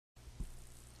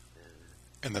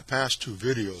In the past two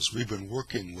videos, we've been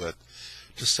working with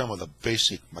just some of the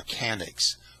basic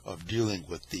mechanics of dealing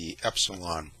with the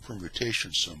epsilon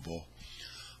permutation symbol.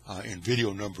 In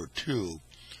video number 2,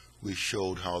 we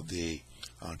showed how the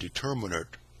determinant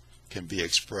can be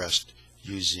expressed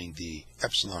using the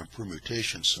epsilon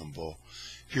permutation symbol.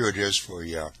 Here it is for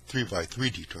a 3 by 3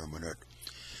 determinant.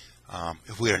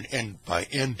 If we had an n by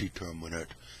n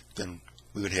determinant, then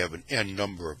we would have an n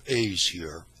number of a's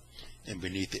here, and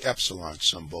beneath the epsilon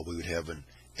symbol we would have an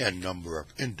n number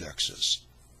of indexes.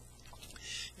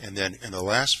 And then in the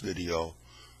last video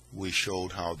we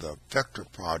showed how the vector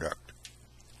product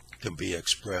can be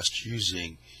expressed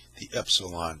using the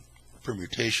epsilon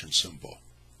permutation symbol.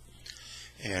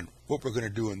 And what we're going to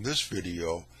do in this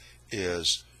video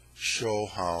is show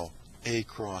how A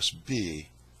cross B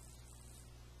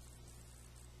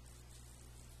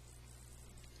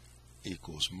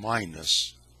equals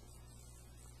minus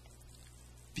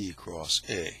B cross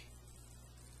A.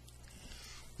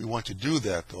 We want to do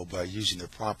that though by using the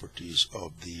properties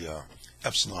of the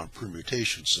epsilon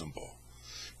permutation symbol.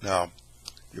 Now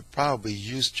you're probably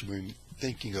used to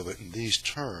thinking of it in these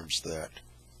terms, that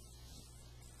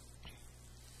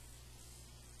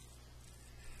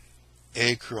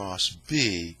A cross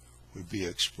B would be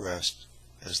expressed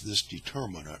as this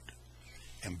determinant,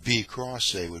 and B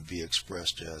cross A would be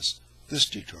expressed as this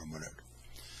determinant.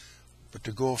 But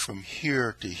to go from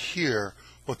here to here,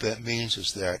 what that means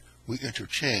is that we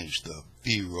interchange the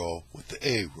B row with the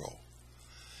A row.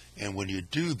 And when you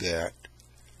do that,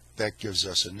 that gives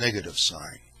us a negative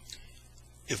sign.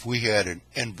 If we had an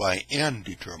n by n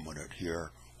determinant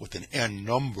here with an n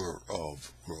number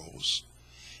of rows,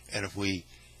 and if we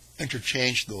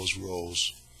interchange those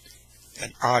rows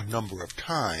an odd number of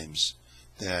times,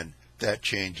 then that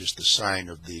changes the sign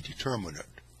of the determinant.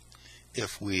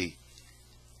 If we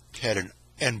had an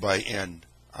n by n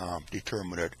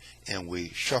determinant and we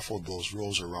shuffled those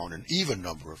rows around an even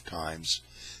number of times,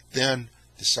 then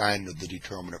the sign of the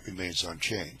determinant remains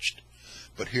unchanged.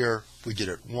 But here we did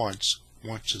it once.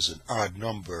 Once is an odd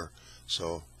number,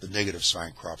 so the negative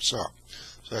sign crops up.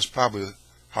 So that's probably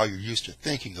how you're used to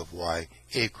thinking of why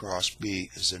A cross B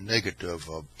is a negative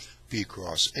of B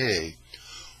cross A.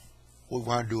 What we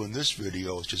want to do in this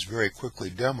video is just very quickly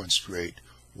demonstrate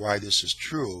why this is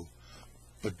true,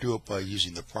 but do it by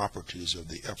using the properties of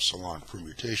the epsilon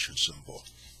permutation symbol.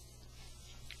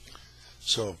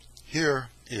 So here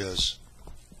is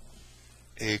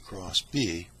A cross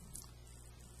B,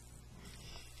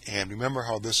 and remember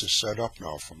how this is set up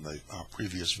now from the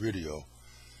previous video.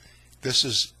 This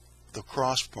is the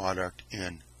cross product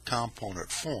in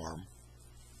component form.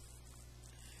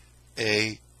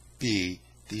 A, B,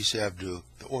 these have to,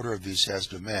 the order of these has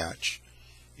to match,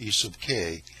 E sub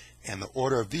k, and the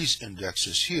order of these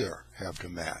indexes here have to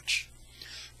match.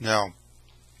 Now,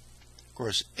 of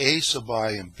course, A sub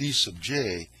I and B sub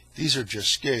j, these are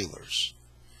just scalars.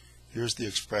 Here's the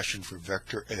expression for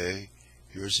vector A,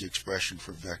 here's the expression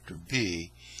for vector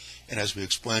B, and as we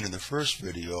explained in the first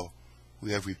video,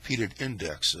 we have repeated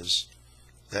indexes.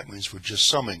 That means we're just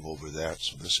summing over that,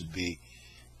 so this would be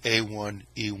A1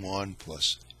 E1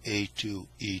 plus A2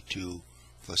 E2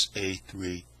 plus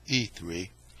A3 E3.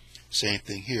 Same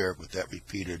thing here with that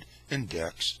repeated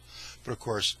index, but of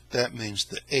course that means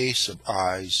the A sub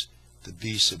i's, the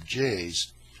B sub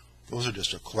j's, those are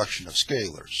just a collection of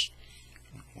scalars.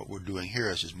 What we're doing here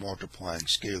is just multiplying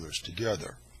scalars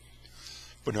together.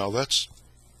 But now let's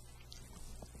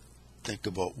think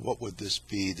about what would this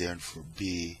be then for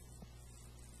B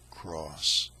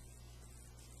cross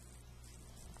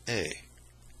A,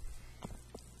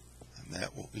 and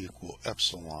that will equal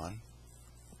epsilon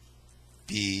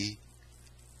B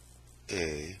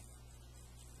A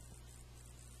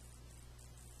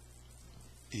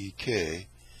B K,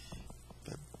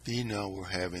 but B now we're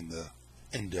having the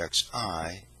index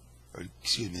I, or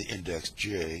excuse me, the index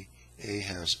J, A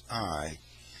has I,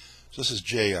 so this is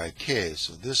J I K,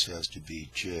 so this has to be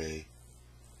J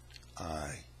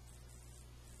I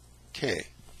K.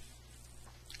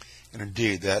 And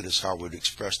indeed that is how we'd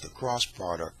express the cross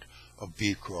product of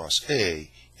B cross A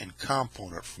in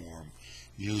component form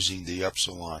using the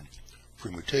epsilon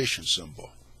permutation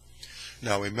symbol.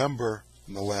 Now remember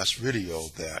in the last video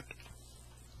that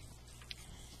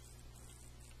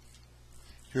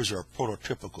here's our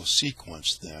prototypical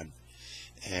sequence then,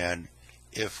 and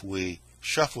if we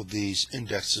shuffle these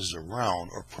indexes around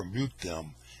or permute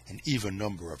them an even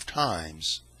number of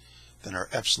times, then our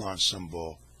epsilon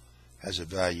symbol has a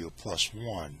value of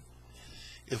 +1.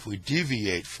 If we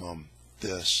deviate from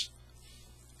this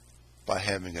by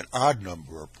having an odd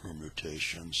number of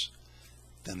permutations,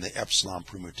 then the epsilon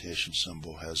permutation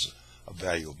symbol has a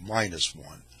value of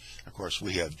 -1. Of course,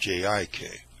 we have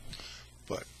JIK.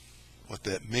 But what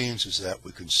that means is that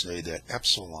we can say that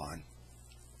epsilon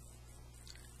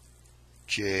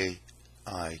JIK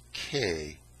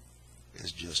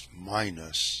is just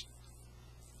minus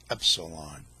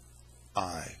epsilon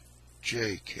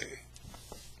IJK.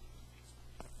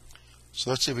 So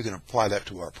let's see if we can apply that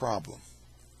to our problem.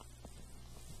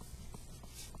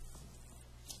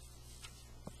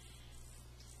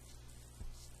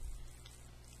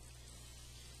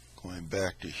 Going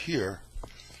back to here,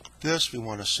 this we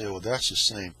want to say, well, that's the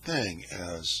same thing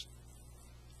as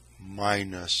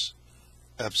minus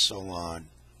epsilon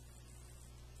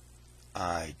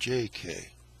IJK.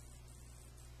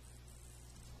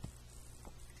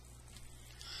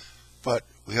 But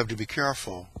we have to be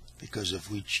careful, because if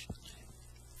we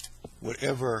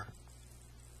whatever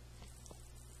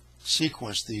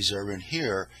sequence these are in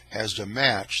here has to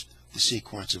match the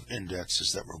sequence of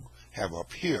indexes that we have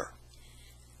up here.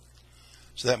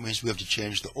 So that means we have to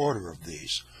change the order of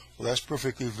these. Well, that's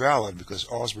perfectly valid, because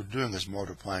all we're doing is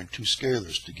multiplying two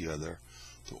scalars together.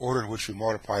 The order in which we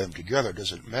multiply them together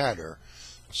doesn't matter,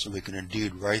 so we can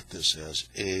indeed write this as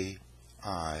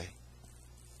AI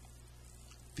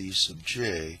B sub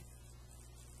j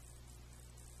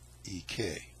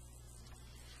EK.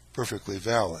 Perfectly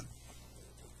valid.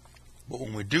 But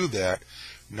when we do that,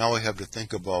 now we have to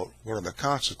think about what are the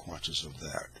consequences of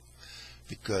that.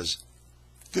 Because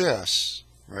this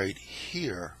right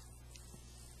here,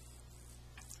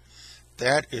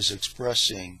 that is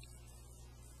expressing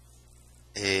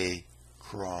A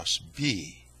cross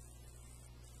B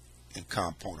in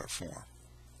component form.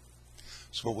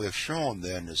 So what we have shown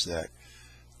then is that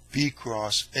B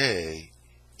cross A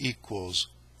equals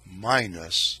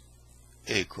minus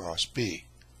A cross B.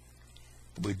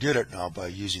 But we did it now by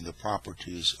using the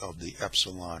properties of the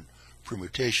epsilon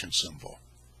permutation symbol.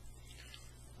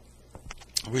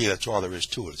 Really, that's all there is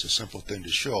to it. It's a simple thing to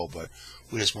show, but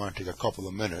we just want to take a couple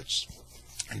of minutes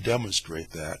and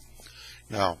demonstrate that.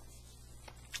 Now,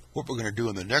 what we're going to do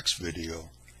in the next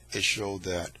video is show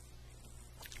that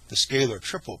the scalar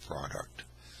triple product,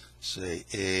 say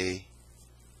A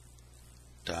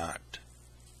dot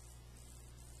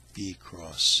B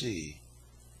cross C,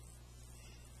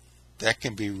 that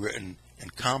can be written in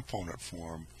component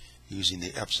form using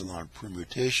the epsilon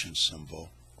permutation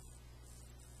symbol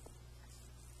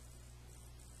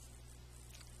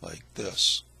like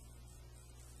this.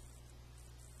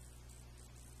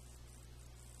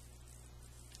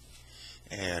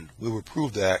 And we will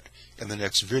prove that in the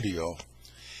next video.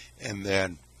 And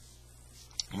then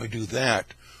when we do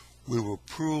that, we will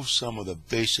prove some of the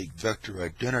basic vector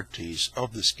identities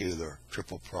of the scalar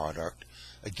triple product,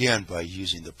 again by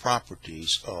using the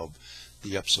properties of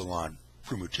the epsilon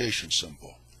permutation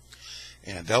symbol.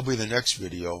 And that'll be the next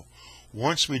video.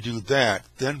 Once we do that,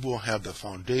 then we'll have the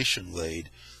foundation laid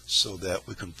so that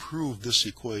we can prove this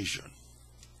equation.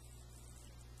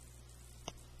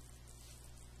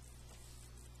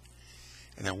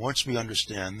 And then once we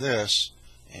understand this,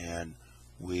 and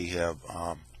we have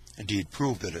indeed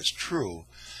proved that it's true,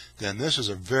 then this is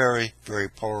a very, very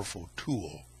powerful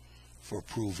tool for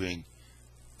proving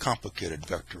complicated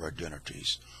vector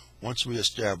identities. Once we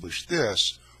establish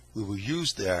this, we will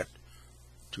use that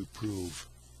to prove,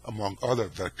 among other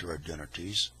vector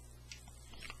identities,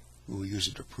 we will use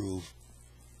it to prove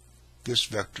this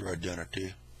vector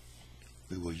identity,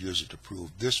 we will use it to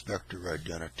prove this vector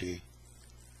identity,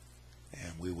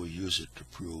 and we will use it to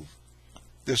prove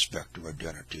this vector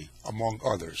identity, among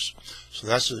others. So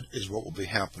that is what will be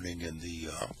happening in the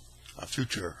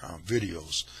future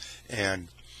videos. And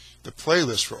the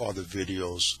playlist for all the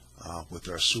videos with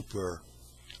our super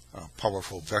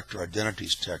powerful vector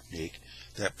identities technique,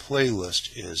 that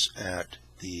playlist is at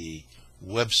the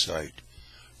website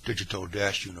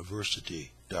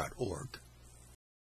digital-university.org.